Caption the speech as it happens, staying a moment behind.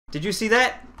Did you see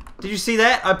that? Did you see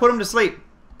that? I put him to sleep.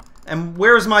 And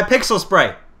where's my pixel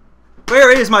spray?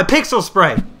 Where is my pixel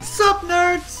spray? Sup,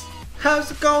 nerds?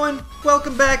 How's it going?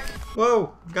 Welcome back.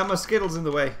 Whoa, got my Skittles in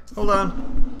the way. Hold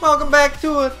on. Welcome back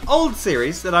to an old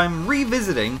series that I'm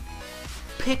revisiting.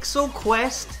 Pixel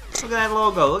Quest. Look at that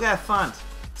logo. Look at that font.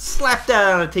 Slap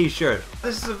that on a t-shirt.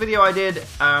 This is a video I did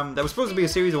that was supposed to be a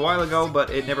series a while ago,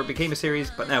 but it never became a series.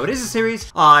 But now it is a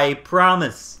series. I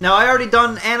promise. Now I already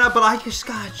done Anna, but I just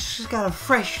got a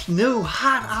fresh, new,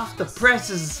 hot off the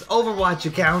presses Overwatch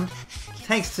account.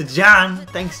 Thanks to John.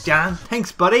 Thanks, John.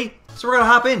 Thanks, buddy. So we're gonna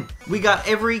hop in. We got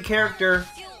every character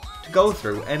to go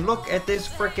through, and look at this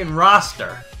freaking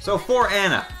roster. So for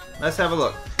Anna, let's have a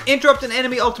look. Interrupt an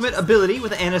enemy ultimate ability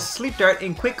with Anna's sleep dart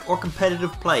in quick or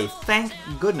competitive play. Thank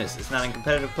goodness it's not in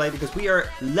competitive play because we are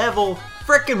level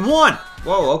frickin' 1.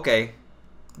 Whoa, okay.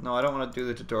 No, I don't want to do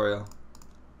the tutorial.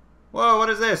 Whoa,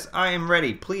 what is this? I am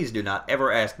ready. Please do not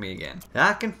ever ask me again.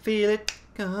 I can feel it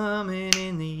coming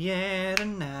in the air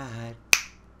tonight.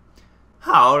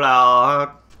 Hold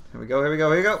on. Here we go, here we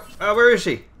go, here we go. Oh, where is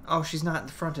she? Oh, she's not in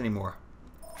the front anymore.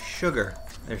 Sugar.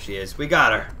 There she is. We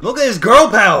got her. Look at this girl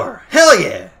power. Hell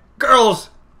yeah.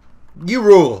 Girls, you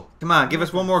rule. Come on, give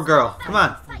us one more girl. Come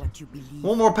on.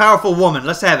 One more powerful woman.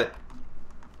 Let's have it.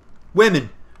 Women.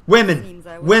 Women.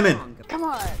 Women. Come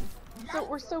on.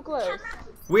 We're so close.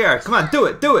 We are. Come on, do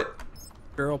it. Do it.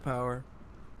 Girl power.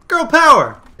 Girl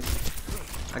power.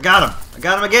 I got him. I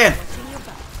got him again.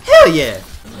 Hell yeah.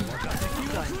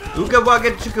 Ooga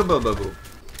wagga chicka boo boo boo.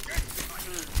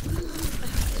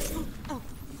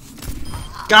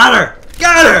 Got her!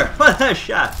 Got her! What a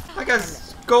shot! I got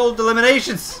gold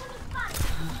eliminations!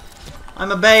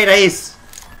 I'm a bait ace!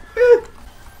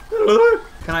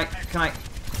 Can I...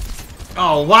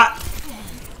 Oh, what?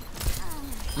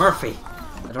 Murphy.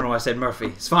 I don't know why I said Murphy.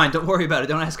 It's fine, don't worry about it.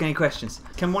 Don't ask any questions.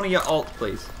 Can one of you ult,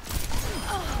 please?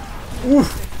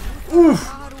 Oof!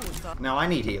 Oof! No, I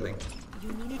need healing.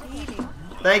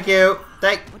 Thank you!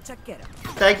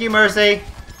 Thank you, Mercy!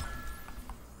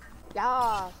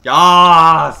 Yeah.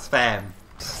 Yas, fam.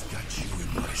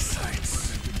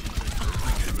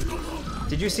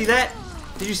 Did you see that?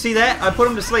 Did you see that? I put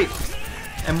him to sleep.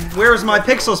 And where's my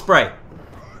pixel spray?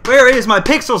 Where is my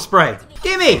pixel spray?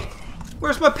 Gimme!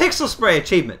 Where's my pixel spray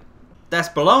achievement? That's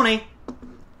baloney.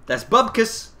 That's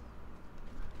Bubkiss.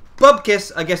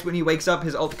 Bubkiss, I guess when he wakes up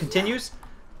his ult continues.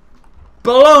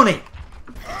 Baloney!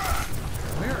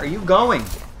 Where are you going?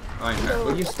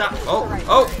 Will you stop? Oh,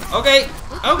 okay,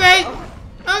 okay,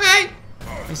 okay.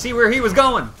 I see where he was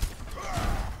going.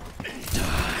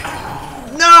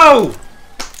 No!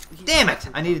 Damn it!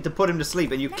 I needed to put him to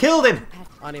sleep, and you killed him.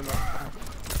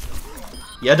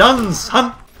 You done,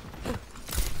 son.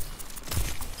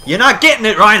 You're not getting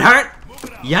it, Reinhardt.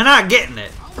 You're not getting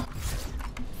it.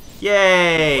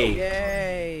 Yay!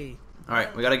 Yay! All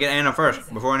right, we gotta get Anna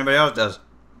first before anybody else does.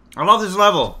 I love this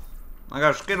level. I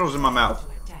got Skittles in my mouth.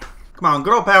 Come on,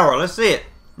 girl power, let's see it.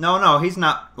 No, he's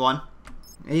not one.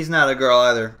 He's not a girl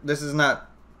either. This is not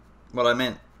what I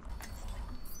meant.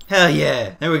 Hell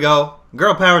yeah, there we go.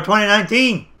 Girl power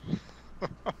 2019.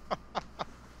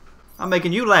 I'm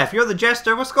making you laugh. You're the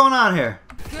jester. What's going on here?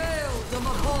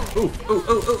 Ooh.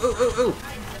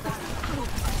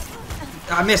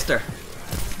 I missed her.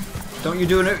 Don't you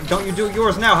do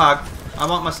yours now, Hog. I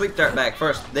want my sleep dart back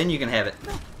first, then you can have it.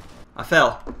 I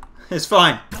fell. It's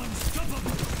fine.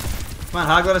 Come on,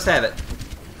 Hog, let us have it.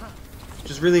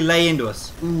 Just really lay into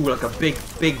us. Ooh, like a big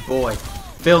boy.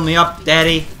 Fill me up,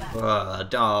 daddy.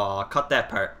 Oh, cut that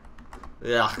part.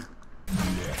 Ugh.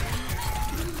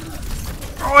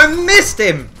 Oh, I missed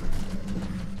him!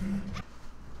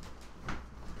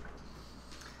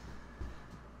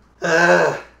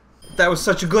 That was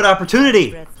such a good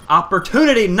opportunity.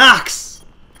 Opportunity knocks.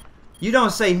 You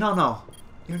don't say, no,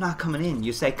 you're not coming in.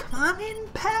 You say, come on in,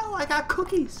 pal. I got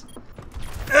cookies.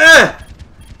 Ugh!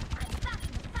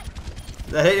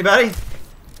 Did that hit anybody?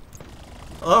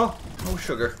 Hello? Oh,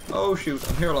 sugar. Oh, shoot.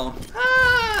 I'm here alone.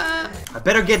 Ah! I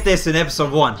better get this in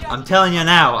episode 1. I'm telling you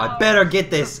now. I better get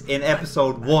this in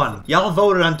episode 1. Y'all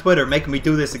voted on Twitter making me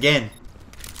do this again.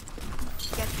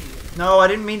 No, I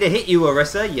didn't mean to hit you,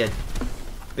 Arissa, you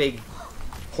big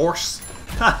horse.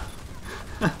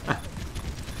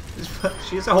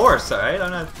 She's a horse, alright?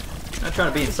 I'm not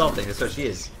trying to be insulting. That's what she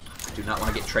is. I do not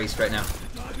want to get traced right now.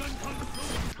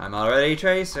 I'm already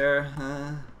Tracer.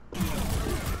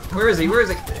 Where is he? Where is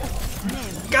he?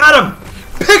 Got him!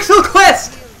 Pixel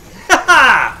Quest!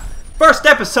 First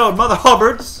episode, Mother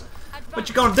Hubbards. What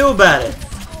you gonna do about it?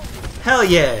 Hell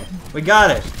yeah, we got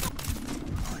it.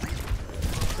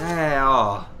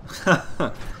 Oh.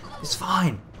 It's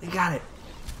fine. We got it.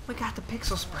 We got the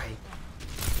pixel spray.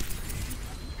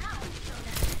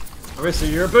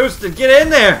 Marissa, you're boosted. Get in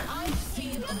there.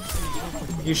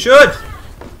 You should.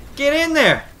 Get in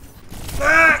there.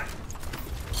 Ah!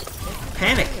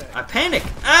 Panic. I panic.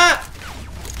 Ah!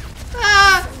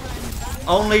 Ah!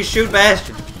 Only shoot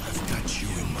Bastion. I've got you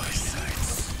in my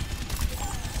sights.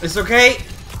 It's okay.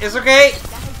 It's okay.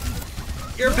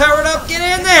 You're powered up.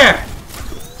 Get in there.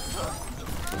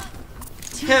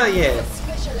 Hell yeah.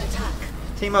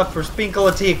 Team up for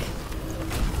Spinkle Attack.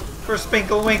 For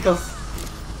Spinkle Winkles.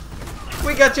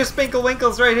 We got your Spinkle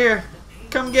Winkles right here.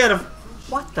 Come get them.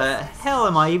 What the hell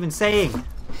am I even saying?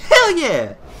 Hell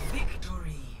yeah.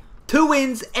 2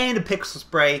 wins and a pixel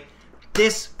spray.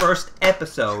 This first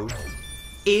episode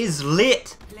is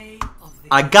lit.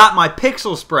 I got my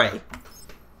pixel spray.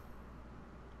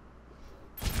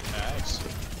 Nice.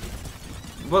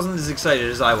 Wasn't as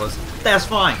excited as I was. That's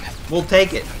fine. We'll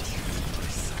take it.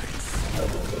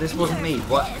 This wasn't me.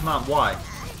 What? Come on, why?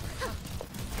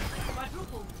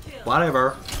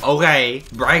 Whatever. Okay.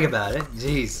 Brag about it.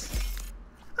 Jeez.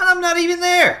 And I'm not even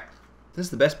there. This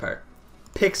is the best part.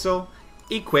 Pixel.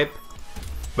 Equip.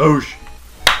 Boosh.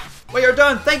 We are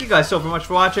done. Thank you guys so much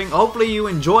for watching. Hopefully you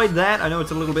enjoyed that. I know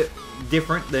it's a little bit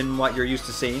different than what you're used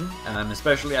to seeing,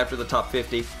 especially after the top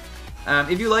 50.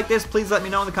 If you like this, please let me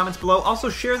know in the comments below. Also,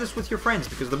 share this with your friends,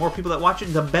 because the more people that watch it,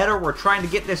 the better. We're trying to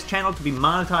get this channel to be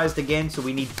monetized again, so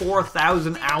we need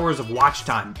 4,000 hours of watch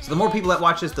time. So the more people that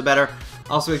watch this, the better.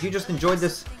 Also, if you just enjoyed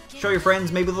this, show your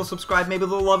friends. Maybe they'll subscribe. Maybe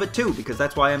they'll love it too, because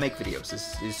that's why I make videos,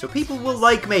 is so people will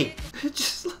like me.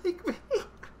 Just like me.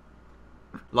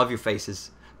 Love your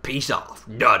faces. Peace off.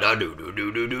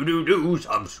 Da-da-do-do-do-do-do-do.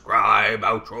 Subscribe.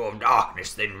 Outro of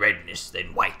darkness, then redness,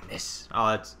 then whiteness. Oh,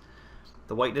 that's...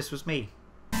 The whiteness was me.